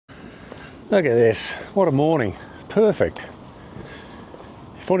Look at this, what a morning, it's perfect.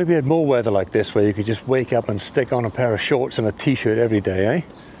 If only we had more weather like this where you could just wake up and stick on a pair of shorts and a t-shirt every day, eh?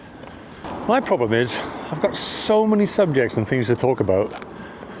 My problem is, I've got so many subjects and things to talk about,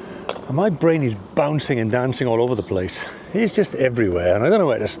 and my brain is bouncing and dancing all over the place. It's just everywhere, and I don't know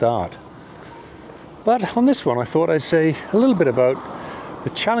where to start. But on this one, I thought I'd say a little bit about the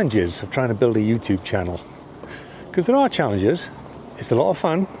challenges of trying to build a YouTube channel. Because there are challenges, it's a lot of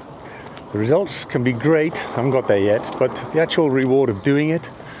fun. The results can be great, I haven't got there yet, but the actual reward of doing it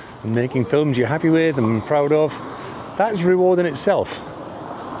and making films you're happy with and proud of, that's reward in itself.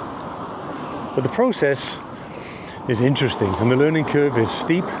 But the process is interesting and the learning curve is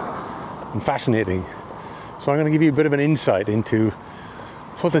steep and fascinating. So I'm going to give you a bit of an insight into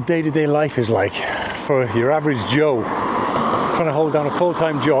what the day-to-day life is like for your average Joe trying to hold down a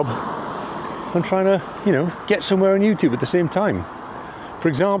full-time job and trying to, get somewhere on YouTube at the same time. For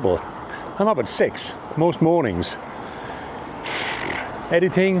example, I'm up at 6 most mornings,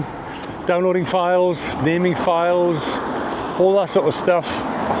 editing, downloading files, naming files, all that sort of stuff.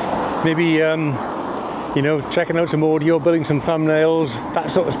 Maybe, checking out some audio, building some thumbnails,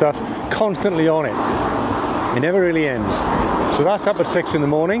 that sort of stuff, constantly on it. It never really ends. So that's up at 6 in the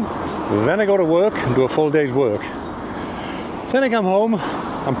morning, then I go to work and do a full day's work. Then I come home,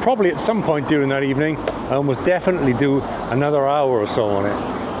 and probably at some point during that evening, I almost definitely do another hour or so on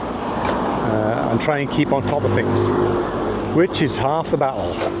it. And try and keep on top of things, which is half the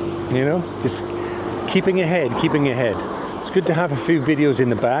battle, just keeping ahead. It's good to have a few videos in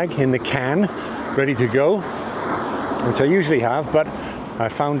the bag, in the can, ready to go, which I usually have, but I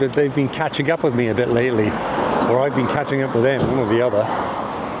found that they've been catching up with me a bit lately, or I've been catching up with them, one or the other,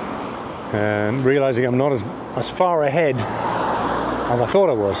 and realizing I'm not as far ahead as I thought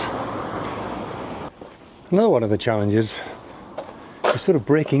I was. Another one of the challenges is sort of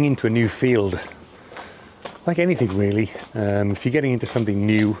breaking into a new field. Like anything really, if you're getting into something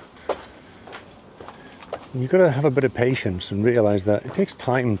new, you've got to have a bit of patience and realize that it takes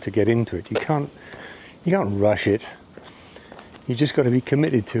time to get into it. You can't rush it. You just got to be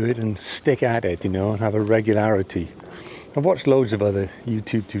committed to it and stick at it, and have a regularity. I've watched loads of other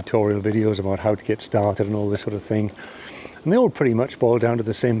YouTube tutorial videos about how to get started and all this sort of thing, and they all pretty much boil down to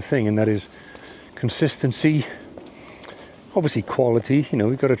the same thing, and that is consistency. Obviously quality,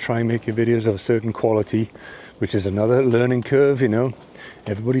 we've got to try and make your videos of a certain quality, which is another learning curve,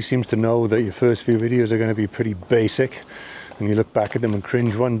 Everybody seems to know that your first few videos are going to be pretty basic, and you look back at them and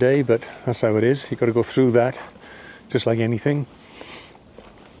cringe one day, but that's how it is. You've got to go through that, just like anything.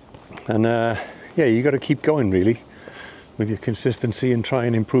 And you got to keep going really with your consistency and try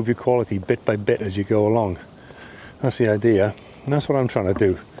and improve your quality bit by bit as you go along. That's the idea, and that's what I'm trying to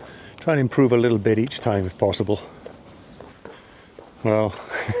do. Try and improve a little bit each time if possible. Well,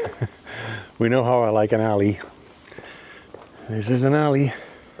 we know how I like an alley. This is an alley.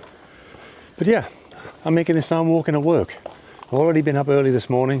 But yeah, I'm making this now, I'm walking to work. I've already been up early this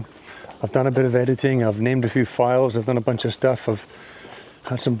morning. I've done a bit of editing, I've named a few files, I've done a bunch of stuff, I've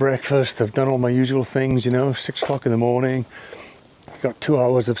had some breakfast, I've done all my usual things, 6 o'clock in the morning. I've got 2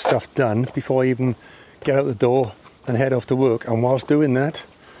 hours of stuff done before I even get out the door and head off to work. And whilst doing that,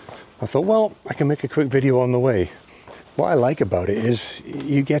 I thought, well, I can make a quick video on the way. What I like about it is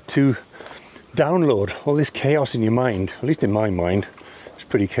you get to download all this chaos in your mind, at least in my mind. It's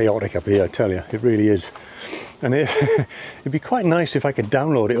pretty chaotic up here, I tell you, it really is. And it'd be quite nice if I could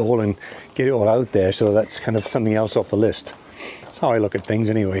download it all and get it all out there, so that's kind of something else off the list. That's how I look at things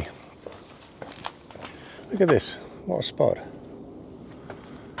anyway. Look at this, what a spot.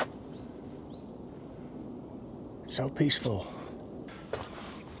 So peaceful.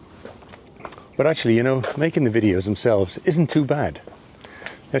 But actually, making the videos themselves isn't too bad.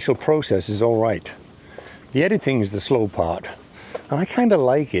 The actual process is all right. The editing is the slow part, and I kind of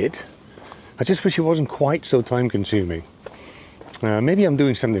like it. I just wish it wasn't quite so time consuming. Maybe I'm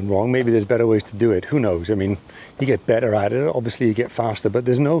doing something wrong, maybe there's better ways to do it, who knows? I mean, you get better at it, obviously you get faster, but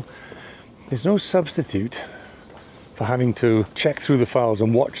there's no substitute for having to check through the files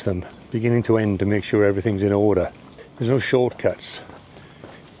and watch them beginning to end to make sure everything's in order. There's no shortcuts.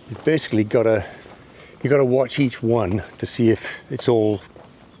 You've basically got to watch each one to see if it's all,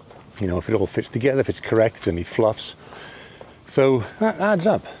 if it all fits together, if it's correct, if there's any fluffs. So that adds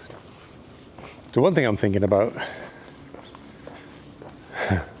up. So one thing I'm thinking about,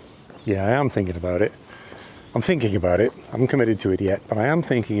 yeah, I am thinking about it. I'm thinking about it. I haven't committed to it yet, but I am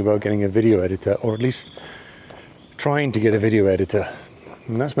thinking about getting a video editor, or at least trying to get a video editor.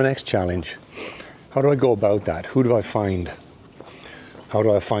 And that's my next challenge. How do I go about that? Who do I find? How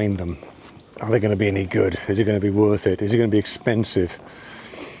do I find them? Are they going to be any good? Is it going to be worth it? Is it going to be expensive?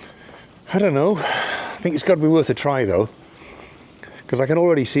 I don't know. I think it's got to be worth a try though, because I can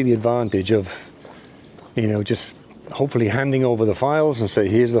already see the advantage of, you know, just hopefully handing over the files and say,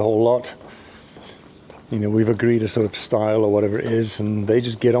 here's the whole lot. You know, we've agreed a sort of style or whatever it is, and they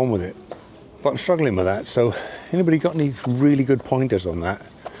just get on with it. But I'm struggling with that, so anybody got any really good pointers on that?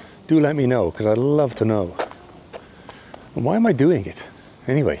 Do let me know, because I'd love to know. And why am I doing it?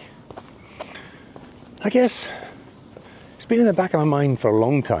 Anyway, I guess it's been in the back of my mind for a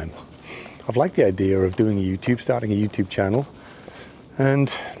long time. I've liked the idea of doing starting a YouTube channel.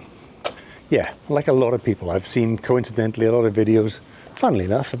 And yeah, like a lot of people, I've seen coincidentally a lot of videos, funnily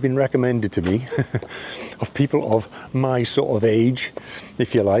enough, have been recommended to me of people of my sort of age,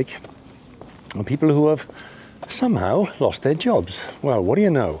 if you like, and people who have somehow lost their jobs. Well, what do you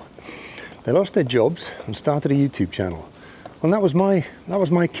know? They lost their jobs and started a YouTube channel. And that was my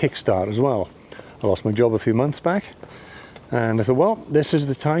kickstart as well. I lost my job a few months back, and I thought, well, this is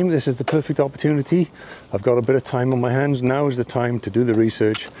the time, this is the perfect opportunity. I've got a bit of time on my hands. Now is the time to do the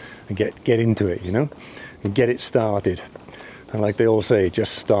research and get into it, you know, and get it started. And like they all say,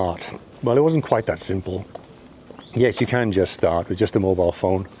 just start. Well, it wasn't quite that simple. Yes, you can just start with just a mobile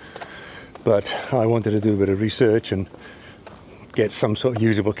phone, but I wanted to do a bit of research and get some sort of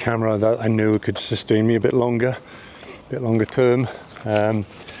usable camera that I knew could sustain me a bit longer term,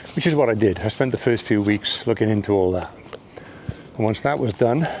 which is what I did. I spent the first few weeks looking into all that. And once that was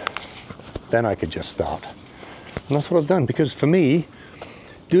done, then I could just start. And that's what I've done, because for me,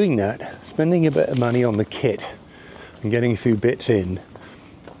 doing that, spending a bit of money on the kit and getting a few bits in,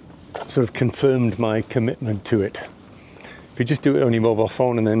 sort of confirmed my commitment to it. If you just do it on your mobile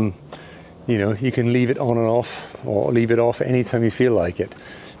phone and then, you know, you can leave it on and off, or leave it off anytime you feel like it.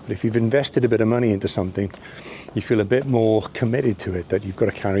 But if you've invested a bit of money into something, you feel a bit more committed to it, that you've got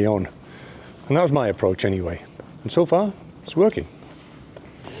to carry on. And that was my approach anyway. And so far, it's working.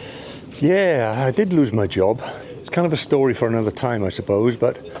 Yeah, I did lose my job. It's kind of a story for another time, I suppose,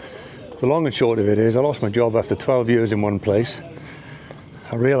 but the long and short of it is I lost my job after 12 years in one place.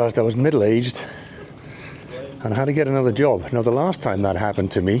 I realized I was middle-aged and I had to get another job. Now, the last time that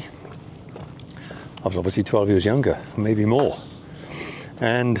happened to me, I was obviously 12 years younger, maybe more.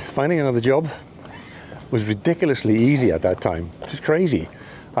 And finding another job was ridiculously easy at that time. It was crazy.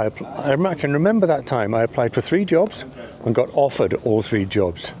 I can remember that time I applied for 3 jobs and got offered all 3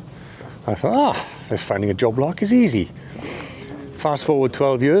 jobs. I thought, this finding a job lark is easy. Fast forward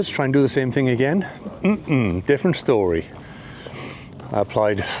 12 years, try and do the same thing again. Different story. I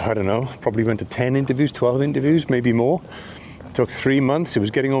applied, I don't know, probably went to 10 interviews, 12 interviews, maybe more. It took 3 months, it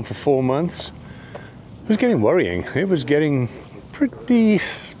was getting on for 4 months. It was getting worrying. It was getting pretty,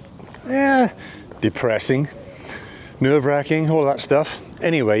 depressing, nerve-wracking, all that stuff.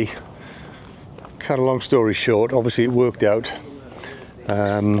 Anyway, cut a long story short, obviously it worked out.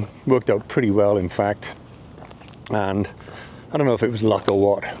 Worked out pretty well, in fact. And I don't know if it was luck or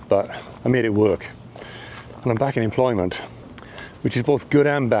what, but I made it work. And I'm back in employment, which is both good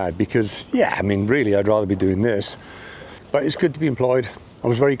and bad because, yeah, I mean, really, I'd rather be doing this. But it's good to be employed. I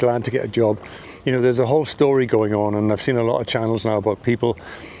was very glad to get a job. You know, there's a whole story going on, and I've seen a lot of channels now about people,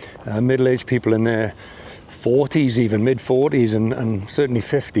 middle-aged people in their 40s, even mid-40s, and certainly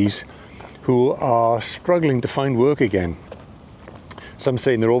 50s, who are struggling to find work again. Some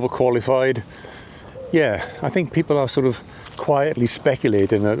saying they're overqualified. Yeah, I think people are sort of quietly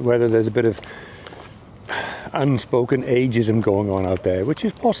speculating that whether there's a bit of unspoken ageism going on out there, which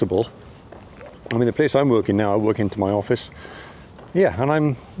is possible. I mean, the place I'm working now, I work into my office. Yeah, and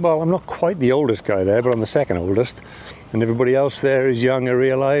I'm not quite the oldest guy there, but I'm the second oldest. And everybody else there is young, I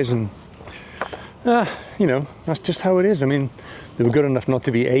realise, and you know, that's just how it is. I mean, they were good enough not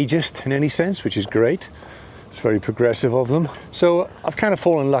to be ageist in any sense, which is great. It's very progressive of them. So I've kind of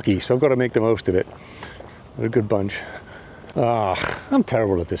fallen lucky, so I've got to make the most of it. They're a good bunch. I'm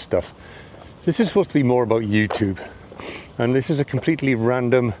terrible at this stuff. This is supposed to be more about YouTube. And this is a completely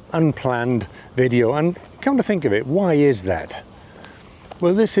random, unplanned video. And come to think of it, why is that?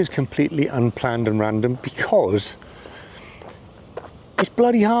 Well, this is completely unplanned and random because it's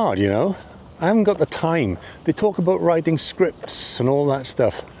bloody hard, you know? I haven't got the time. They talk about writing scripts and all that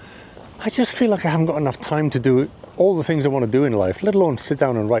stuff. I just feel like I haven't got enough time to do all the things I want to do in life, let alone sit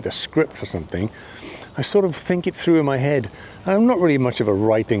down and write a script for something. I sort of think it through in my head. And I'm not really much of a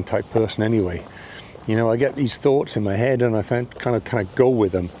writing type person anyway. You know, I get these thoughts in my head and I think kind of go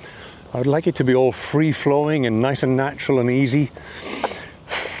with them. I would like it to be all free-flowing and nice and natural and easy.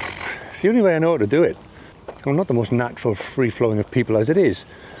 It's the only way I know how to do it. I'm not the most natural, free-flowing of people as it is,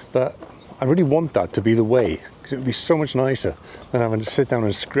 but I really want that to be the way, because it would be so much nicer than having to sit down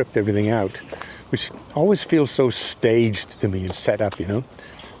and script everything out, which always feels so staged to me and set up, you know.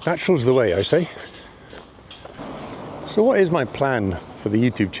 Natural's the way, I say. So what is my plan for the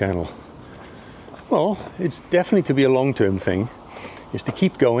YouTube channel? Well, it's definitely to be a long-term thing. It's to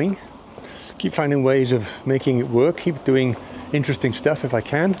keep going, keep finding ways of making it work, keep doing interesting stuff if I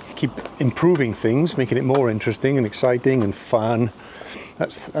can, keep improving things, making it more interesting and exciting and fun.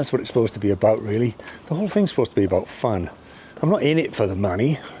 That's what it's supposed to be about, really. The whole thing's supposed to be about fun. I'm not in it for the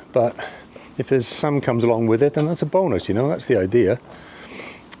money, but if there's some comes along with it, then that's a bonus, you know, that's the idea.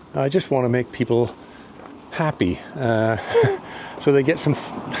 I just want to make people happy, so they get some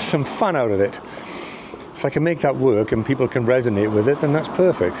fun out of it. If I can make that work and people can resonate with it, then that's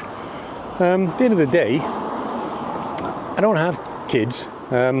perfect. At the end of the day, I don't have kids,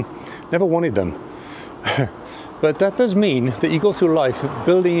 never wanted them. But that does mean that you go through life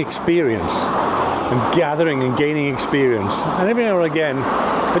building experience and gathering and gaining experience. And every now and again,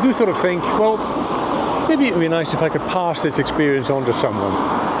 I do sort of think, well, maybe it would be nice if I could pass this experience on to someone.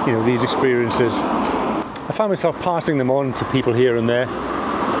 You know, these experiences. I find myself passing them on to people here and there,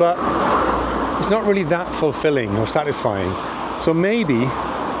 but it's not really that fulfilling or satisfying. So maybe,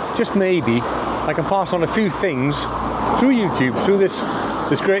 just maybe, I can pass on a few things through YouTube, through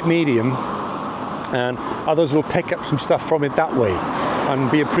this great medium, and others will pick up some stuff from it that way and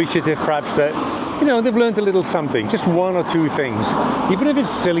be appreciative perhaps that, you know, they've learned a little something, just one or two things, even if it's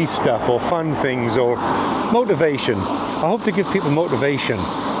silly stuff or fun things or motivation. I hope to give people motivation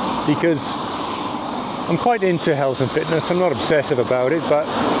because I'm quite into health and fitness. I'm not obsessive about it, but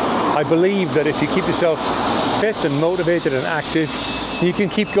I believe that if you keep yourself fit and motivated and active, you can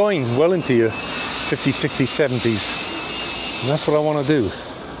keep going well into your 50s, 60s, 70s. And that's what I want to do.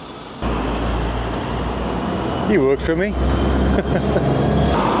 He works for me.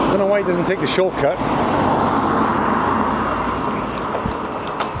 I don't know why he doesn't take the shortcut.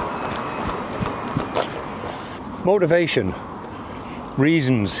 Motivation,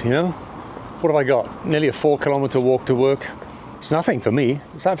 reasons, you know. What have I got? Nearly a 4-kilometer walk to work. It's nothing for me.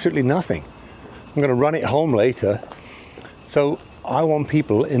 It's absolutely nothing. I'm going to run it home later. So I want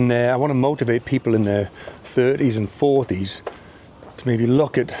people in there, I want to motivate people in their 30s and 40s to maybe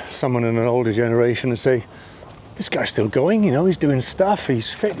look at someone in an older generation and say, this guy's still going, you know, he's doing stuff, he's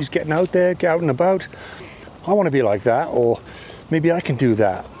fit, he's getting out there, get out and about. I want to be like that, or maybe I can do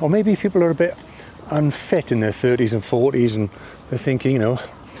that. Or maybe people are a bit unfit in their 30s and 40s and they're thinking, you know,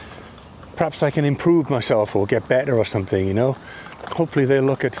 perhaps I can improve myself or get better or something, you know. Hopefully they'll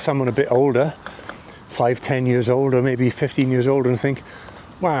look at someone a bit older, 5, 10 years older, maybe 15 years older, and think,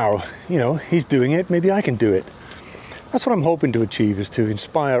 wow, you know, he's doing it, maybe I can do it. That's what I'm hoping to achieve, is to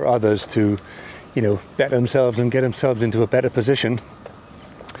inspire others to, you know, better themselves and get themselves into a better position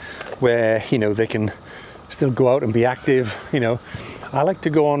where, you know, they can still go out and be active. You know, I like to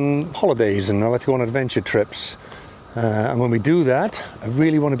go on holidays and I like to go on adventure trips. And when we do that, I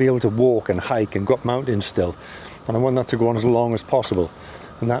really want to be able to walk and hike and go up mountains still. And I want that to go on as long as possible.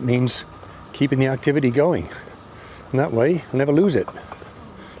 And that means keeping the activity going. And that way, I'll never lose it.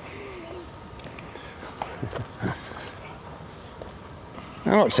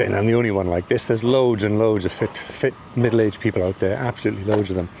 I'm not saying I'm the only one like this. There's loads and loads of fit middle-aged people out there, absolutely loads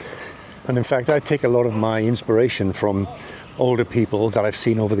of them. And in fact, I take a lot of my inspiration from older people that I've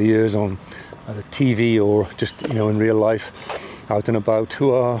seen over the years on the TV or just, you know, in real life, out and about,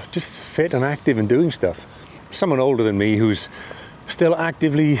 who are just fit and active and doing stuff. Someone older than me who's still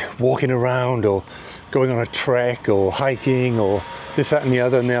actively walking around or going on a trek or hiking or this, that and the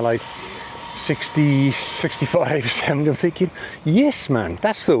other, and they're like 60, 65, 70, I'm thinking, yes man,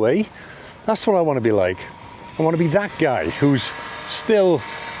 that's the way. That's what I want to be like. I want to be that guy who's still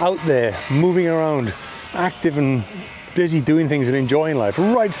out there, moving around, active and busy doing things and enjoying life,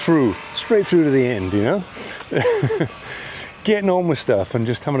 right through, straight through to the end, you know? Getting on with stuff and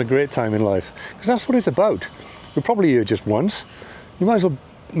just having a great time in life. Because that's what it's about. We're probably here just once. You might as well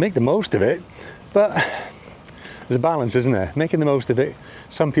make the most of it, but there's a balance, isn't there? Making the most of it,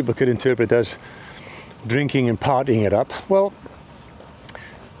 some people could interpret as drinking and partying it up. Well,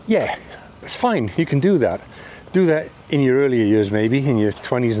 yeah, it's fine, you can do that. Do that in your earlier years maybe, in your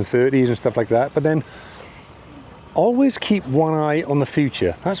 20s and 30s and stuff like that, but then always keep one eye on the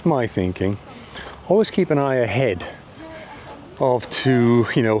future. That's my thinking. Always keep an eye ahead of to,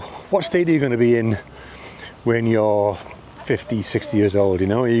 you know, what state are you going to be in when you're 50, 60 years old, you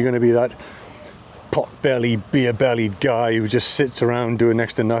know? Are you going to be that pot-bellied, beer-bellied guy who just sits around doing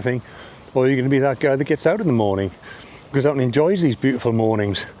next to nothing? Or are you going to be that guy that gets out in the morning, goes out and enjoys these beautiful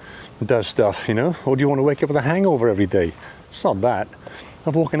mornings and does stuff, you know? Or do you want to wake up with a hangover every day? It's not that.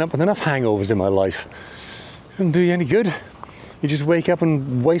 I've woken up with enough hangovers in my life. It doesn't do you any good. You just wake up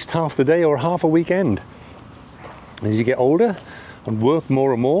and waste half the day or half a weekend. As you get older, and work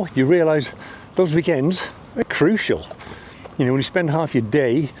more and more, you realise those weekends are crucial. You know, when you spend half your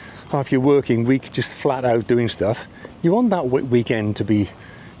day, half your working week just flat out doing stuff, you want that weekend to be,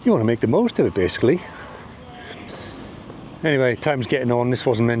 you want to make the most of it basically. Anyway, time's getting on. This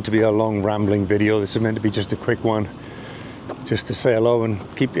wasn't meant to be a long rambling video. This is meant to be just a quick one, just to say hello and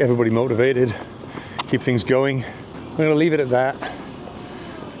keep everybody motivated, keep things going. I'm going to leave it at that.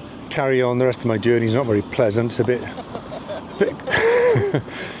 Carry on. The rest of my journey is not very pleasant. It's a bit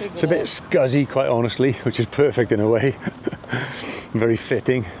it's a bit scuzzy, quite honestly, which is perfect in a way. Very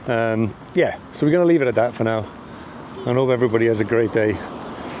fitting. Yeah, so we're going to leave it at that for now. I hope everybody has a great day,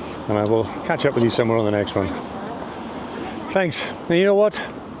 and I will catch up with you somewhere on the next one. Thanks. And you know what?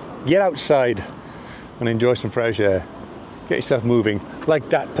 Get outside and enjoy some fresh air. Get yourself moving, like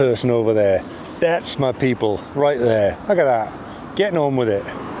that person over there. That's my people, right there. Look at that. Getting on with it.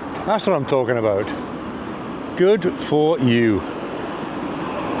 That's what I'm talking about. Good for you.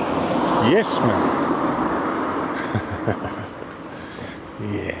 Yes, man.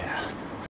 Yeah.